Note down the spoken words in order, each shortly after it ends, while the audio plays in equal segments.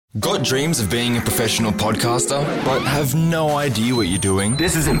Got dreams of being a professional podcaster, but have no idea what you're doing?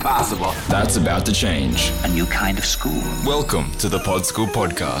 This is impossible. That's about to change. A new kind of school. Welcome to the Pod School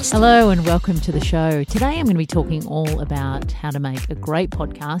Podcast. Hello and welcome to the show. Today I'm going to be talking all about how to make a great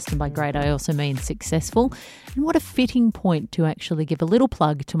podcast, and by great I also mean successful, and what a fitting point to actually give a little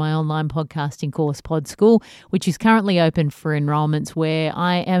plug to my online podcasting course, Pod School, which is currently open for enrolments, where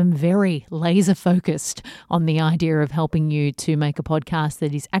I am very laser focused on the idea of helping you to make a podcast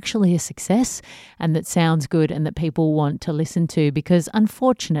that is actually a success and that sounds good and that people want to listen to, because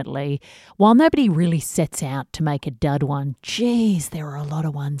unfortunately, while nobody really sets out to make a dud one, geez, there are a lot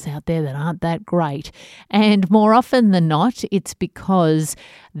of ones out there that aren't that great. And more often than not, it's because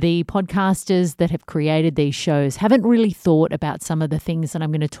the podcasters that have created these shows haven't really thought about some of the things that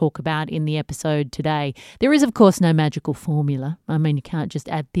I'm going to talk about in the episode today. There is, of course, no magical formula. I mean, you can't just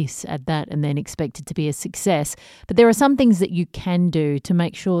add this, add that, and then expect it to be a success. But there are some things that you can do to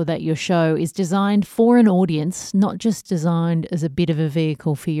make sure that your show is designed for an audience, not just designed as a bit of a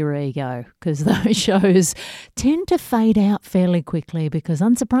vehicle for your ego, because those shows tend to fade out fairly quickly because,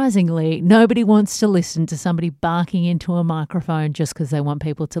 unsurprisingly, nobody wants to listen to somebody barking into a microphone just because they want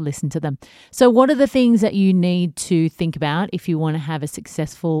people to listen to them. So what are the things that you need to think about if you want to have a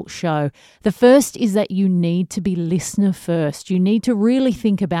successful show? The first is that you need to be listener first. You need to really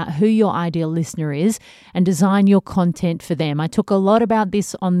think about who your ideal listener is and design your content for them. I talk a lot about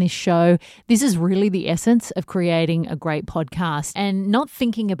this on this show. This is really the essence of creating a great podcast. And not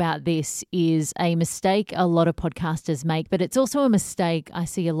thinking about this is a mistake a lot of podcasters make, but it's also a mistake I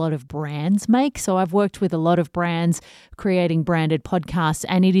see a lot of brands make. So I've worked with a lot of brands creating branded podcasts,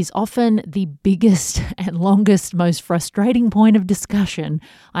 and it is often the biggest and longest, most frustrating point of discussion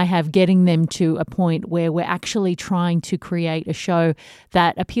I have, getting them to a point where we're actually trying to create a show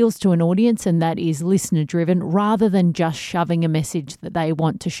that appeals to an audience and that is listener driven, rather than just shoving a message that they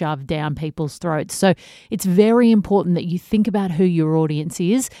want to shove down people's throats. So it's very important that you think about who your audience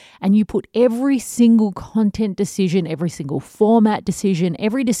is and you put every single content decision, every single format decision,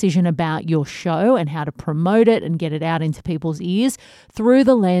 every decision about your show and how to promote it and get it out into people's ears through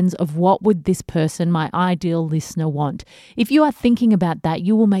the lens of what would this person, my ideal listener, want. If you are thinking about that,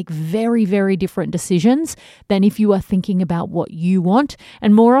 you will make very, very different decisions than if you are thinking about what you want.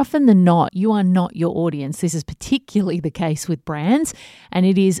 And more often than not, you are not your audience. This is particularly the case with brands, and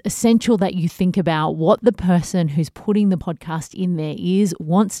it is essential that you think about what the person who's putting the podcast in their ears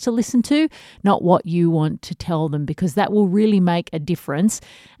wants to listen to, not what you want to tell them, because that will really make a difference.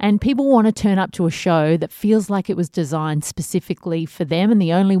 And people want to turn up to a show that feels like it was designed specifically for them, and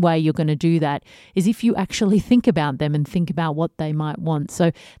the only way you're going to do that is if you actually think about them and think about what they might want.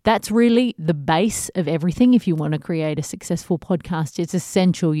 So that's really the base of everything. If you want to create a successful podcast, it's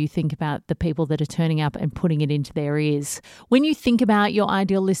essential you think about the people that are turning up and putting it into their ears. When you think about your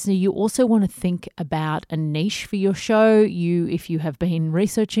ideal listener, you also want to think about a niche for your show. If you have been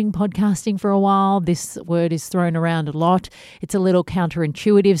researching podcasting for a while, this word is thrown around a lot. It's a little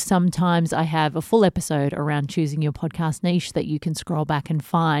counterintuitive sometimes. I have a full episode around choosing your podcast niche that you can scroll back and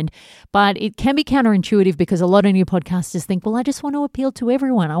find. But it can be counterintuitive because a lot of new podcasters think, well, I just want to appeal to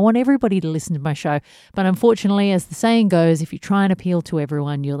everyone. I want everybody to listen to my show. But unfortunately, as the saying goes, if you try and appeal to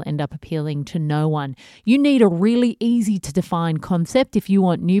everyone, you'll end up appealing to no one. You need a really easy to define concept if you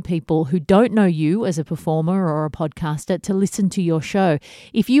want new people who don't know you as a performer or a podcaster to listen to your show.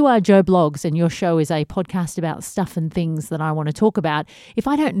 If you are Joe Blogs and your show is a podcast about stuff and things that I want to talk about, if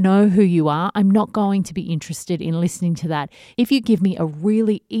I don't know who you are, I'm not going to be interested in listening to that. If you give me a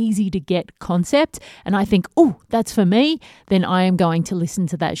really easy to get concept and I think, oh, that's for me, then I am going to listen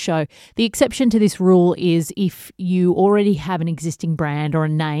to that show. The exception to this rule is if you already have an existing brand or a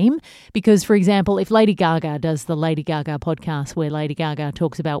name, because, for example, if Lady Gaga does the Lady Gaga podcast where Lady Gaga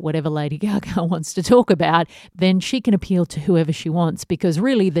talks about whatever Lady Gaga wants to talk about, then she can appeal to whoever she wants, because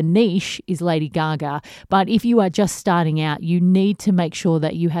really the niche is Lady Gaga. But if you are just starting out, you need to make sure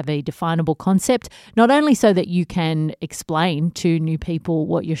that you have a definable concept, not only so that you can explain to new people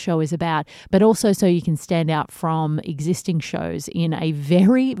what your show is about, but also so you can stand out from existing shows in a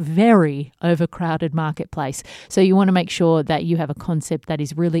very, very overcrowded marketplace. So you want to make sure that you have a concept that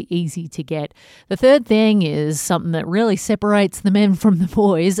is really easy to get. The third thing is something that really separates the men from the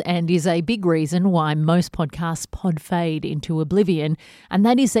boys and is a big reason why most podcasts pod fade into oblivion, and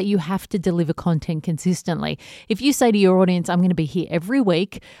that is that you have to deliver content consistently. If you say to your audience, I'm going to be here every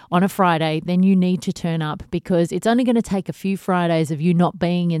week on a Friday, then you need to turn up, because it's only going to take a few Fridays days of you not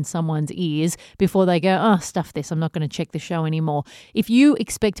being in someone's ears before they go, oh, stuff this, I'm not going to check the show anymore. If you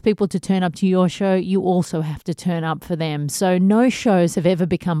expect people to turn up to your show, you also have to turn up for them. So no shows have ever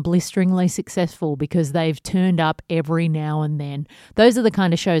become blisteringly successful because they've turned up every now and then. Those are the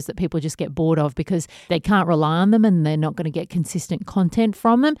kind of shows that people just get bored of because they can't rely on them and they're not going to get consistent content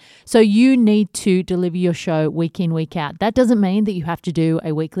from them. So you need to deliver your show week in, week out. That doesn't mean that you have to do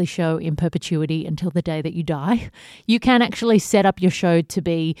a weekly show in perpetuity until the day that you die. You can actually set up your show to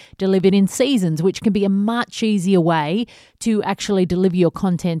be delivered in seasons, which can be a much easier way to actually deliver your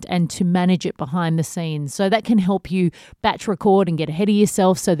content and to manage it behind the scenes. So that can help you batch record and get ahead of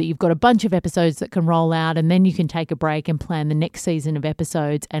yourself so that you've got a bunch of episodes that can roll out, and then you can take a break and plan the next season of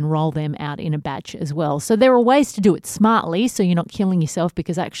episodes and roll them out in a batch as well. So there are ways to do it smartly so you're not killing yourself,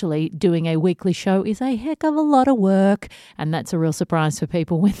 because actually doing a weekly show is a heck of a lot of work, and that's a real surprise for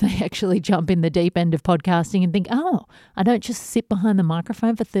people when they actually jump in the deep end of podcasting and think, oh, I don't just sit behind the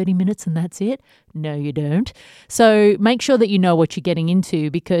microphone for 30 minutes and that's it. No, you don't. So make sure that you know what you're getting into,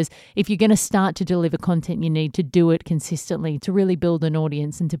 because if you're going to start to deliver content, you need to do it consistently to really build an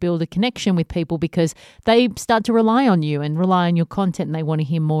audience and to build a connection with people, because they start to rely on you and rely on your content and they want to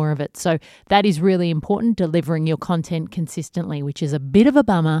hear more of it. So that is really important, delivering your content consistently, which is a bit of a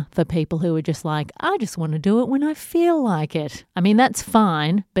bummer for people who are just like, I just want to do it when I feel like it. I mean, that's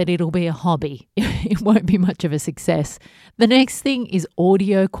fine, but it'll be a hobby. It won't be much of a success. The next thing is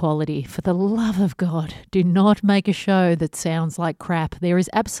audio quality. For the love of God, do not make a show that sounds like crap. There is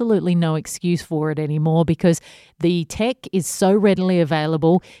absolutely no excuse for it anymore, because the tech is so readily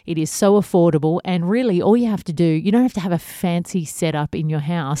available, it is so affordable, and really all you have to do, you don't have to have a fancy setup in your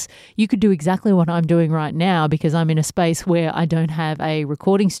house. You could do exactly what I'm doing right now, because I'm in a space where I don't have a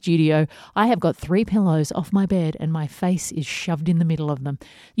recording studio. I have got 3 pillows off my bed and my face is shoved in the middle of them.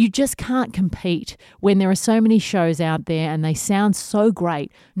 You just can't compete when there are so many shows out there and they sound so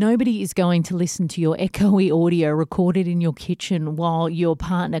great. Nobody is going to listen to your echoey audio recorded in your kitchen while your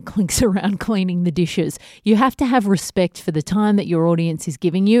partner clinks around cleaning the dishes. You have to have respect for the time that your audience is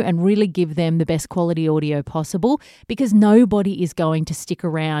giving you and really give them the best quality audio possible, because nobody is going to stick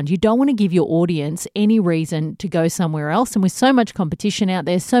around. You don't want to give your audience any reason to go somewhere else. And with so much competition out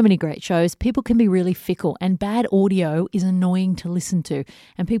there, so many great shows, people can be really fickle, and bad audio is annoying to listen to.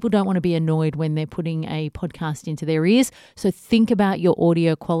 And people don't want to be annoyed when they're putting a podcast into their ears. So think about your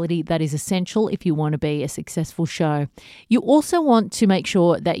audio quality. That is essential if you want to be a successful show. You also want to make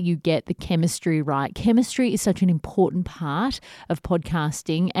sure that you get the chemistry right. Chemistry is such an important part of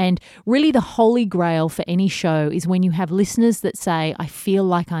podcasting, and really the holy grail for any show is when you have listeners that say, I feel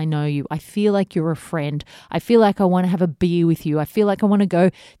like I know you. I feel like you're a friend. I feel like I want to have a beer with you. I feel like I want to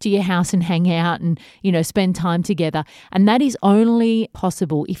go to your house and hang out and, spend time together. And that is only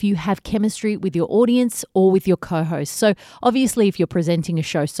possible if you have chemistry with your audience or with your co-host. So obviously if you're presenting a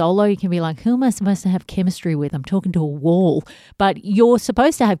show solo, you can be like, who am I supposed to have chemistry with? I'm talking to a wall. But you're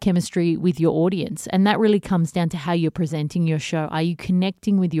supposed to have chemistry with your audience. And that really comes down to how you're presenting your show. Are you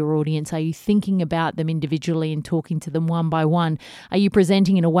connecting with your audience? Are you thinking about them individually and talking to them one by one? Are you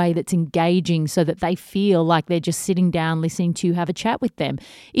presenting in a way that's engaging so that they feel like they're just sitting down listening to you have a chat with them?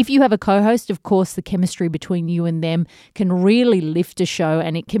 If you have a co-host, of course, the chemistry between you and them can really lift a show,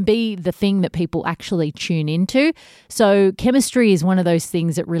 and it can be the thing that people actually tune into. So chemistry is one of those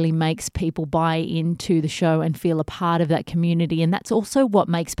things that really makes people buy into the show and feel a part of that community. And that's also what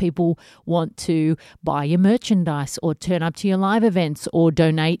makes people want to buy your merchandise or turn up to your live events or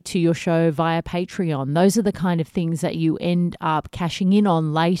donate to your show via Patreon. Those are the kind of things that you end up cashing in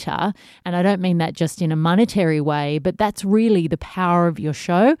on later. And I don't mean that just in a monetary way, but that's really the power of your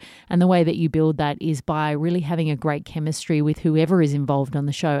show. And the way that you build that is by really having a great chemistry with whoever is involved on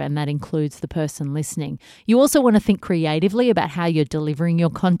the show, and that includes the person listening. You also want to think creatively about how you're delivering your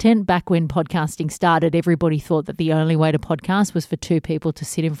content. Back when podcasting started, everybody thought that the only way to podcast was for 2 people to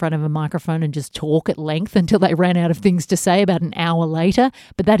sit in front of a microphone and just talk at length until they ran out of things to say about an hour later.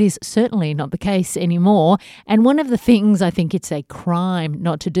 But that is certainly not the case anymore. And one of the things I think it's a crime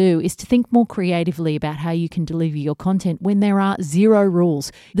not to do is to think more creatively about how you can deliver your content when there are 0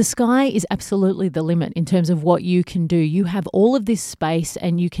 rules. The sky is absolutely the limit in terms of what you can do. You have all of this space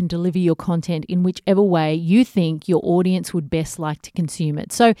and you can deliver your content in whichever way you think your audience would best like to consume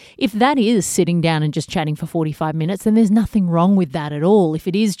it. So if that is sitting down and just chatting for 45 minutes, then there's nothing wrong with that at all. If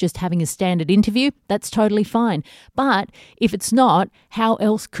it is just having a standard interview, that's totally fine. But if it's not, how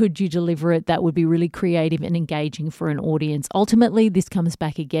else could you deliver it that would be really creative and engaging for an audience? Ultimately, this comes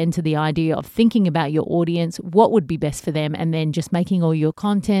back again to the idea of thinking about your audience, what would be best for them, and then just making all your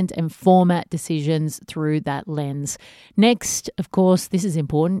content and format decisions through that lens. Next, of course, this is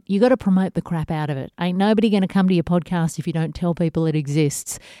important. You got to promote the crap out of it. Ain't nobody going to come to your podcast podcast if you don't tell people it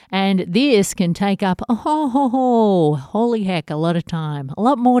exists. And this can take up, holy heck, a lot of time, a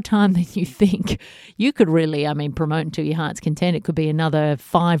lot more time than you think. You could really, promote until your heart's content. It could be another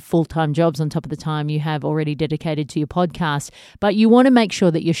 5 full-time jobs on top of the time you have already dedicated to your podcast. But you want to make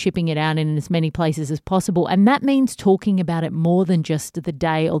sure that you're shipping it out in as many places as possible. And that means talking about it more than just the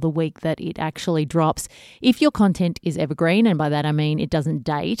day or the week that it actually drops. If your content is evergreen, and by that I mean it doesn't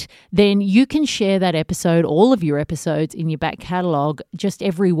date, then you can share that episode, all of your episodes, in your back catalogue just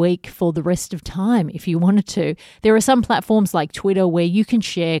every week for the rest of time if you wanted to. There are some platforms like Twitter where you can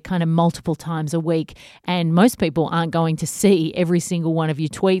share kind of multiple times a week, and most people aren't going to see every single one of your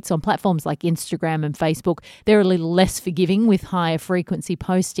tweets. On platforms like Instagram and Facebook, they're a little less forgiving with higher frequency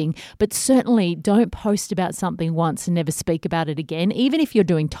posting, but certainly don't post about something once and never speak about it again, even if you're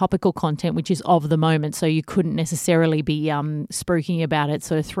doing topical content, which is of the moment, so you couldn't necessarily be spruiking about it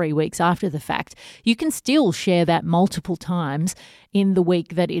sort of 3 weeks after the fact. You can still share that multiple times in the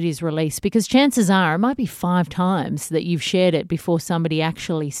week that it is released, because chances are it might be 5 times that you've shared it before somebody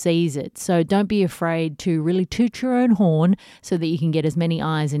actually sees it. So don't be afraid to really toot your own horn so that you can get as many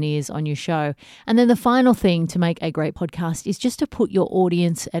eyes and ears on your show. And then the final thing to make a great podcast is just to put your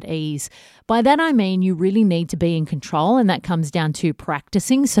audience at ease. By that I mean you really need to be in control, and that comes down to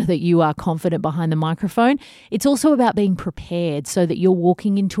practicing so that you are confident behind the microphone. It's also about being prepared so that you're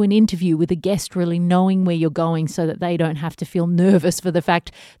walking into an interview with a guest really knowing where you're going so that they don't have to feel nervous for the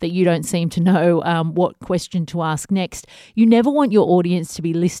fact that you don't seem to know what question to ask next. You never want your audience to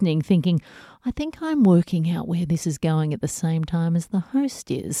be listening thinking, I think I'm working out where this is going at the same time as the host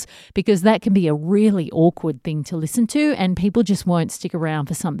is, because that can be a really awkward thing to listen to, and people just won't stick around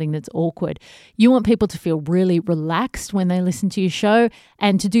for something that's awkward. You want people to feel really relaxed when they listen to your show,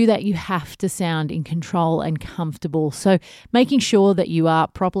 and to do that you have to sound in control and comfortable. So making sure that you are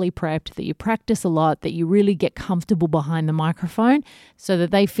properly prepped, that you practice a lot, that you really get comfortable behind the microphone so that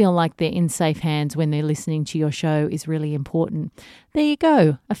they feel like they're in safe hands when they're listening to your show is really important. There you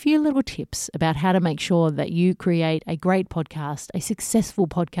go, a few little tips about how to make sure that you create a great podcast, a successful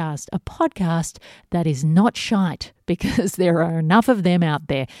podcast, a podcast that is not shite, because there are enough of them out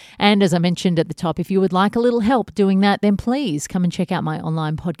there. And as I mentioned at the top, if you would like a little help doing that, then please come and check out my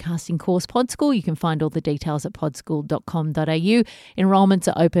online podcasting course, Podschool. You can find all the details at podschool.com.au. Enrollments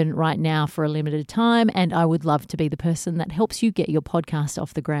are open right now for a limited time, and I would love to be the person that helps you get your podcast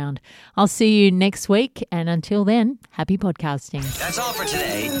off the ground. I'll see you next week, and until then, happy podcasting. That's all for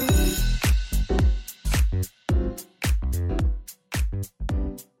today.